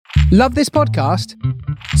Love this podcast?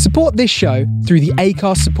 Support this show through the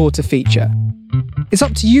Acast supporter feature. It's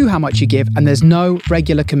up to you how much you give, and there's no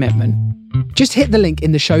regular commitment. Just hit the link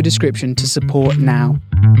in the show description to support now.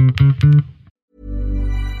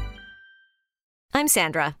 I'm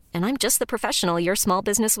Sandra, and I'm just the professional your small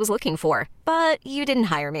business was looking for. But you didn't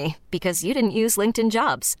hire me because you didn't use LinkedIn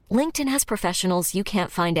Jobs. LinkedIn has professionals you can't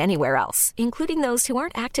find anywhere else, including those who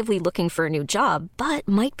aren't actively looking for a new job, but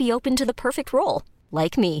might be open to the perfect role,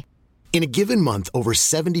 like me. In a given month, over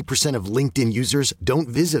 70% of LinkedIn users don't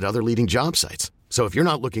visit other leading job sites. So if you're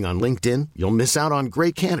not looking on LinkedIn, you'll miss out on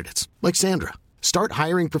great candidates like Sandra. Start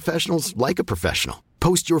hiring professionals like a professional.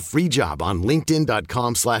 Post your free job on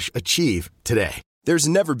linkedin.com/achieve today. There's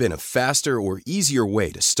never been a faster or easier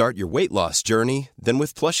way to start your weight loss journey than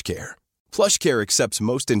with PlushCare. PlushCare accepts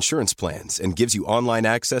most insurance plans and gives you online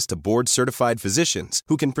access to board-certified physicians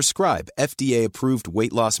who can prescribe FDA-approved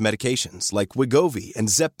weight loss medications like Wegovy and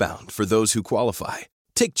Zepbound for those who qualify.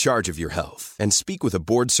 Take charge of your health and speak with a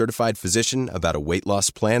board-certified physician about a weight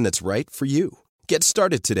loss plan that's right for you. Get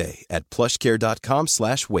started today at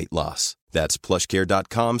plushcare.com/weight loss. That's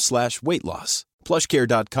plushcare.com/weight loss.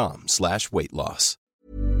 plushcare.com/weight loss.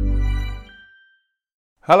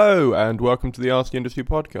 Hello and welcome to the Ask the Industry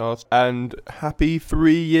podcast, and happy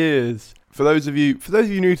 3 years. For those of you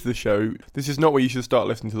new to the show, this is not where you should start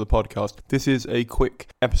listening to the podcast. This is a quick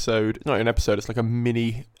episode, not an episode, it's like a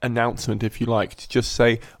mini announcement if you like, to just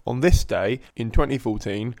say on this day in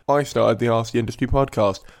 2014, I started the Ask the Industry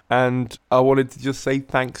podcast, and I wanted to just say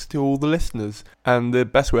thanks to all the listeners. And the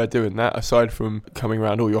best way of doing that, aside from coming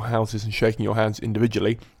around all your houses and shaking your hands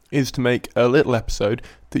individually, is to make a little episode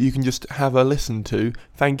that you can just have a listen to,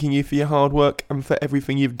 thanking you for your hard work and for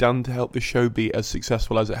everything you've done to help the show be as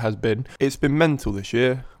successful as it has been. It's been mental this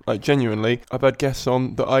year, like genuinely. I've had guests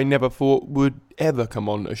on that I never thought would ever come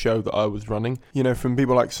on a show that I was running. You know, from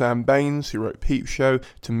people like Sam Baines, who wrote Peep Show,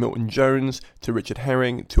 to Milton Jones, to Richard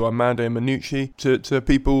Herring, to Armando Manucci, to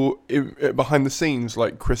people behind the scenes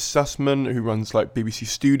like Chris Sussman, who runs like BBC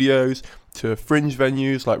Studios, to fringe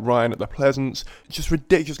venues like Ryan at the Pleasance, just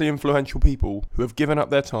ridiculously influential people who have given up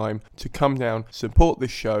their time to come down, support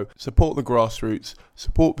this show, support the grassroots,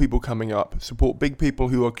 support people coming up, support big people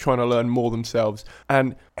who are trying to learn more themselves,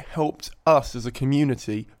 and helped us as a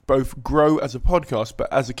community both grow as a podcast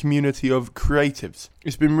but as a community of creatives.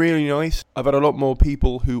 It's been really nice. I've had a lot more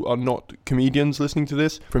people who are not comedians listening to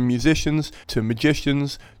this, from musicians to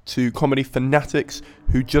magicians to comedy fanatics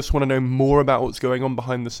who just want to know more about what's going on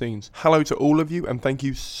behind the scenes. Hello to all of you, and thank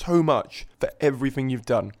you so much for everything you've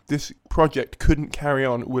done. This project couldn't carry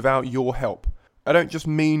on without your help. I don't just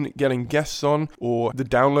mean getting guests on or the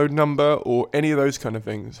download number or any of those kind of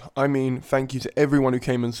things. I mean, thank you to everyone who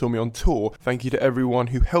came and saw me on tour. Thank you to everyone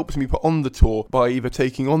who helped me put on the tour by either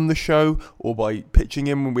taking on the show or by pitching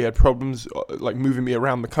in when we had problems, like moving me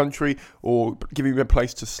around the country or giving me a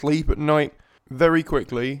place to sleep at night. Very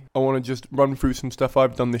quickly, I want to just run through some stuff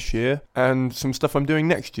I've done this year and some stuff I'm doing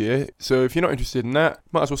next year. So if you're not interested in that,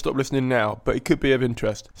 might as well stop listening now, but it could be of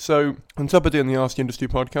interest. So on top of doing the Ask the Industry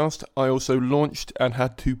podcast, I also launched and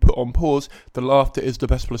had to put on pause the Laughter is the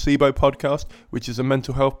Best Placebo podcast, which is a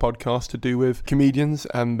mental health podcast to do with comedians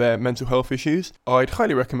and their mental health issues. I'd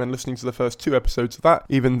highly recommend listening to the first 2 episodes of that,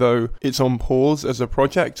 even though it's on pause as a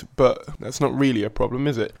project, but that's not really a problem,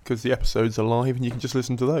 is it? Because the episodes are live and you can just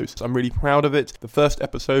listen to those. So I'm really proud of it. The first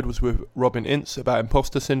episode was with Robin Ince about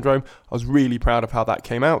imposter syndrome. I was really proud of how that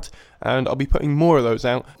came out, and I'll be putting more of those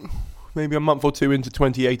out maybe a month or 2 into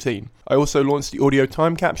 2018. I also launched the Audio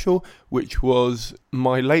Time Capsule, which was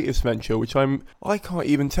my latest venture, which I can't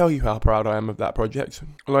even tell you how proud I am of that project.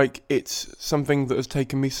 Like, it's something that has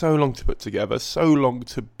taken me so long to put together, so long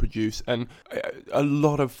to produce, and a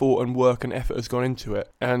lot of thought and work and effort has gone into it.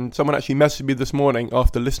 And someone actually messaged me this morning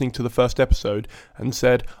after listening to the first episode and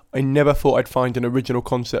said, I never thought I'd find an original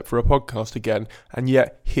concept for a podcast again, and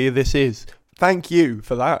yet here this is. Thank you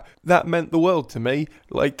for that. That meant the world to me.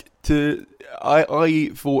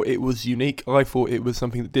 I thought it was unique. I thought it was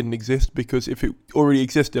something that didn't exist, because if it already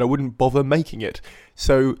existed, I wouldn't bother making it.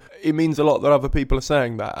 So it means a lot that other people are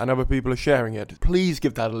saying that and other people are sharing it. Please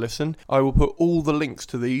give that a listen. I will put all the links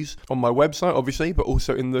to these on my website, obviously, but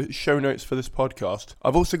also in the show notes for this podcast.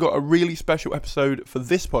 I've also got a really special episode for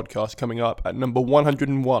this podcast coming up at number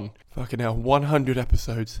 101. Fucking hell, 100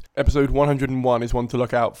 episodes. Episode 101 is one to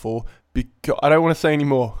look out for, because I don't want to say any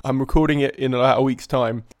more. I'm recording it in about a week's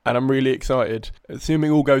time, and I'm really excited.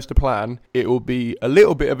 Assuming all goes to plan, it will be a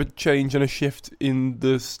little bit of a change and a shift in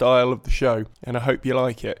the style of the show, and I hope you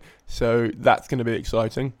like it. So that's going to be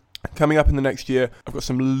exciting. Coming up in the next year, I've got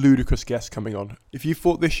some ludicrous guests coming on. If you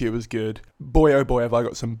thought this year was good, boy oh boy have I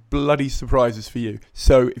got some bloody surprises for you.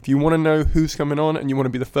 So if you want to know who's coming on and you want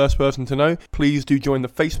to be the first person to know, please do join the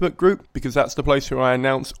Facebook group, because that's the place where I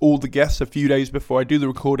announce all the guests a few days before I do the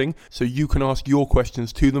recording, so you can ask your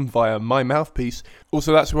questions to them via my mouthpiece.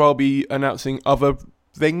 Also, that's where I'll be announcing other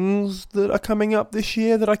things that are coming up this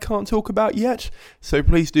year that I can't talk about yet, so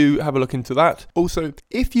please do have a look into that. Also,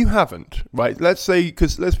 if you haven't, right, let's put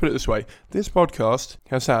it this way, this podcast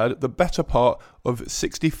has had the better part of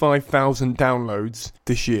 65,000 downloads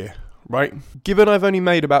this year, right? Given I've only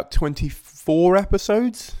made about 24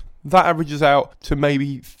 episodes, that averages out to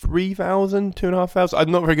maybe 3,000, 2,500.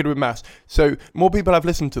 I'm not very good with maths. So more people have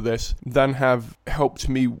listened to this than have helped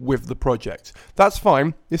me with the project. That's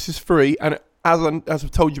fine. This is free, and as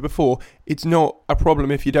I've told you before, it's not a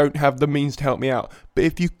problem if you don't have the means to help me out. But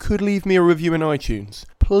if you could leave me a review in iTunes,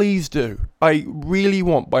 please do. I really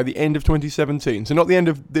want, by the end of 2017, so not the end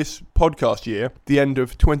of this podcast year, the end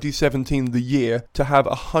of 2017, the year, to have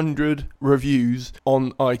 100 reviews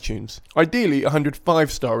on iTunes. Ideally, 100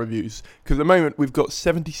 5-star reviews, because at the moment we've got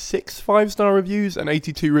 76 5-star reviews and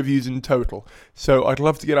 82 reviews in total. So I'd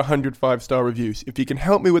love to get 100 5-star reviews. If you can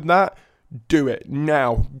help me with that, do it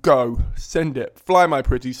now. Go. Send it. Fly, my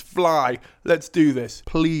pretties. Fly. Let's do this.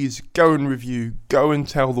 Please go and review. Go and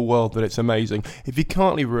tell the world that it's amazing. If you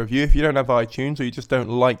can't leave a review, if you don't have iTunes, or you just don't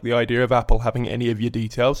like the idea of Apple having any of your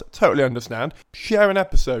details, totally understand. Share an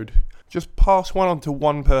episode. Just pass one on to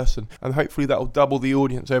one person, and hopefully that'll double the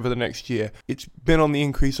audience over the next year. It's been on the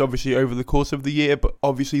increase, obviously, over the course of the year, but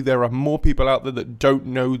obviously there are more people out there that don't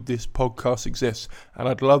know this podcast exists, and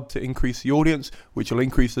I'd love to increase the audience, which will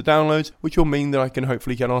increase the downloads, which will mean that I can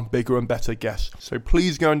hopefully get on bigger and better guests. So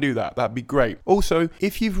please go and do that. That'd be great. Also,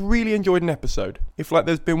 if you've really enjoyed an episode, if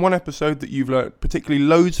there's been one episode that you've learned particularly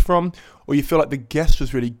loads from, or you feel like the guest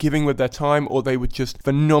was really giving with their time, or they were just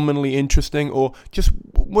phenomenally interesting, or just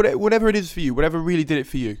whatever it is for you, whatever really did it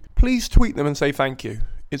for you, please tweet them and say thank you.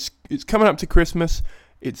 It's coming up to Christmas.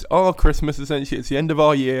 It's our Christmas, essentially. It's the end of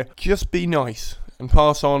our year. Just be nice and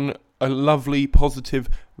pass on a lovely, positive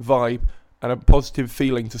vibe and a positive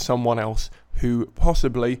feeling to someone else who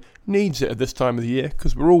possibly needs it at this time of the year,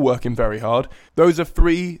 because we're all working very hard. Those are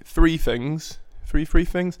three things. Free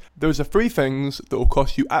things. Those are 3 things that will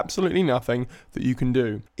cost you absolutely nothing that you can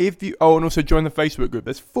do. And also join the Facebook group.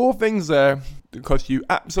 There's 4 things there that cost you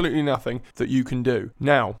absolutely nothing that you can do.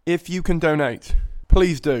 Now, if you can donate,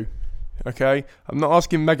 please do. Okay? I'm not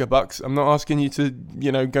asking mega bucks. I'm not asking you to,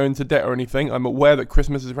 go into debt or anything. I'm aware that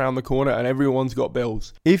Christmas is around the corner and everyone's got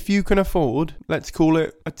bills. If you can afford, let's call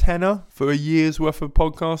it a tenner for a year's worth of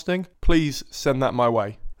podcasting, please send that my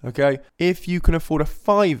way. Okay? If you can afford a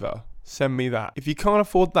 $5, send me that. If you can't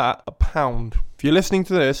afford that, £1. If you're listening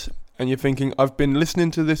to this and you're thinking, I've been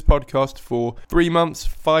listening to this podcast for 3 months,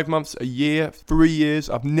 5 months, a year, 3 years,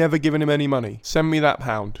 I've never given him any money, send me that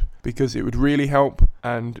 £1, because it would really help.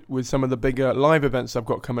 And with some of the bigger live events I've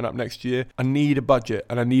got coming up next year, I need a budget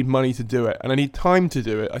and I need money to do it, and I need time to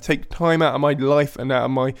do it. I take time out of my life and out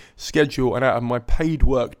of my schedule and out of my paid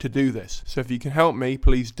work to do this. So if you can help me,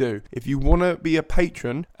 please do. If you want to be a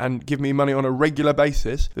patron and give me money on a regular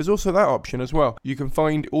basis, there's also that option as well. You can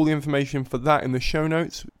find all the information for that in the show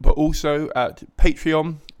notes, but also at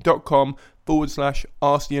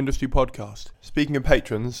patreon.com/Ask the Industry Podcast. Speaking of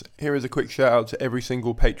patrons, here is a quick shout out to every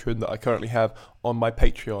single patron that I currently have on my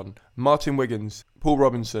Patreon. Martin Wiggins, Paul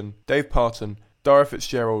Robinson, Dave Parton, Dara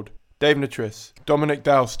Fitzgerald, Dave Natris, Dominic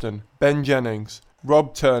Dowston, Ben Jennings,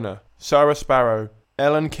 Rob Turner, Sarah Sparrow,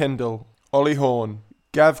 Ellen Kendall, Ollie Horn,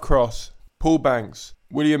 Gav Cross, Paul Banks,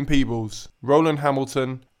 William Peebles, Roland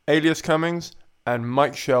Hamilton, Alias Cummings, and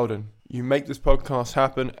Mike Sheldon. You make this podcast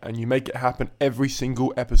happen, and you make it happen every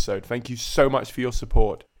single episode. Thank you so much for your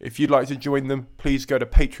support. If you'd like to join them, please go to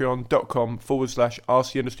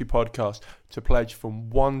patreon.com/Ask the Industry Podcast to pledge from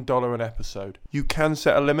 $1 an episode. You can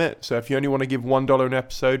set a limit, so if you only want to give $1 an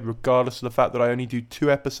episode, regardless of the fact that I only do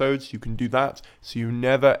 2 episodes, you can do that, so you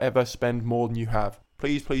never ever spend more than you have.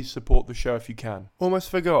 Please support the show if you can. Almost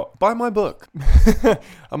forgot. Buy my book.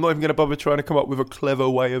 I'm not even going to bother trying to come up with a clever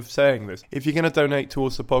way of saying this. If you're going to donate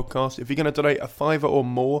towards the podcast, if you're going to donate a $5 or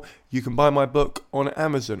more, you can buy my book on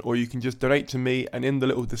Amazon, or you can just donate to me and in the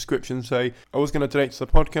little description say, I was going to donate to the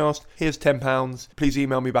podcast, here's £10, please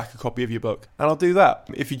email me back a copy of your book. And I'll do that.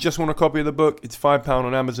 If you just want a copy of the book, it's £5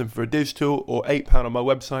 on Amazon for a digital, or £8 on my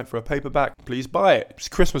website for a paperback. Please buy it. It's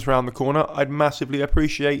Christmas around the corner. I'd massively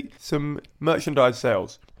appreciate some merchandise sales.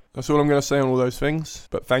 That's all I'm going to say on all those things.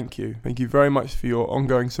 But thank you. Thank you very much for your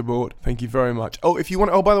ongoing support. Thank you very much. Oh, if you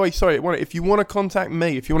want, by the way, sorry, if you want to contact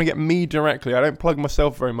me, if you want to get me directly, I don't plug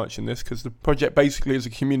myself very much in this because the project basically is a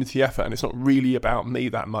community effort and it's not really about me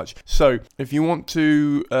that much. So if you want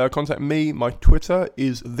to contact me, my Twitter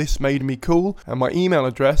is thismademecool and my email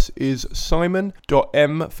address is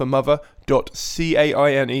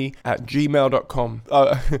simon.mformother.caine@gmail.com.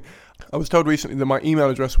 I was told recently that my email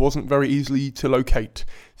address wasn't very easily to locate,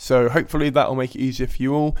 so hopefully that'll make it easier for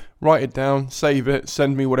you all. Write it down, save it,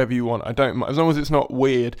 send me whatever you want. I don't mind, as long as it's not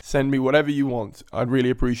weird, send me whatever you want. I'd really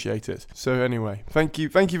appreciate it. So anyway, thank you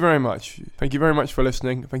very much. Thank you very much for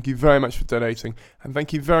listening. Thank you very much for donating, and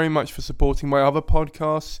thank you very much for supporting my other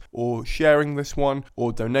podcasts, or sharing this one,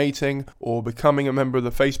 or donating, or becoming a member of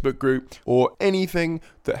the Facebook group, or anything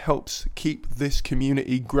that helps keep this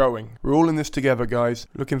community growing. We're all in this together, guys.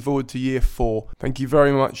 Looking forward to year 4. Thank you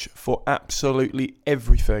very much for absolutely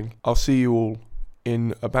everything. I'll see you all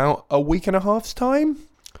in about a week and a half's time.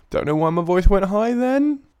 Don't know why my voice went high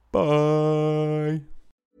then. Bye.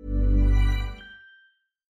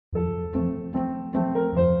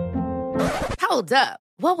 Hold up.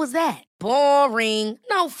 What was that? Boring.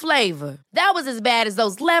 No flavor. That was as bad as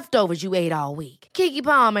those leftovers you ate all week. Keke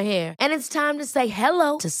Palmer here, and it's time to say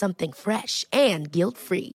hello to something fresh and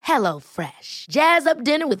guilt-free. Hello Fresh. Jazz up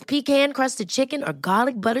dinner with pecan-crusted chicken or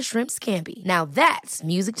garlic butter shrimp scampi. Now that's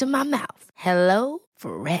music to my mouth. Hello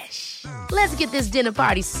Fresh. Let's get this dinner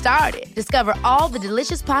party started. Discover all the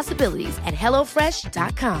delicious possibilities at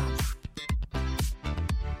hellofresh.com.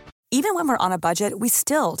 Even when we're on a budget, we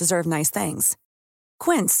still deserve nice things.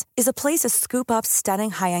 Quince is a place to scoop up stunning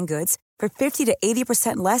high-end goods for 50 to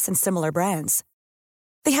 80% less than similar brands.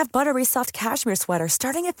 They have buttery soft cashmere sweaters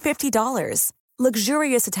starting at $50,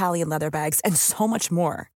 luxurious Italian leather bags, and so much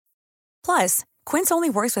more. Plus, Quince only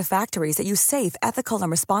works with factories that use safe, ethical, and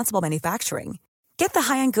responsible manufacturing. Get the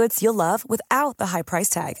high-end goods you'll love without the high price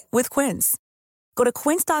tag with Quince. Go to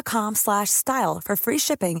quince.com/style for free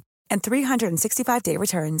shipping and 365-day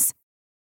returns.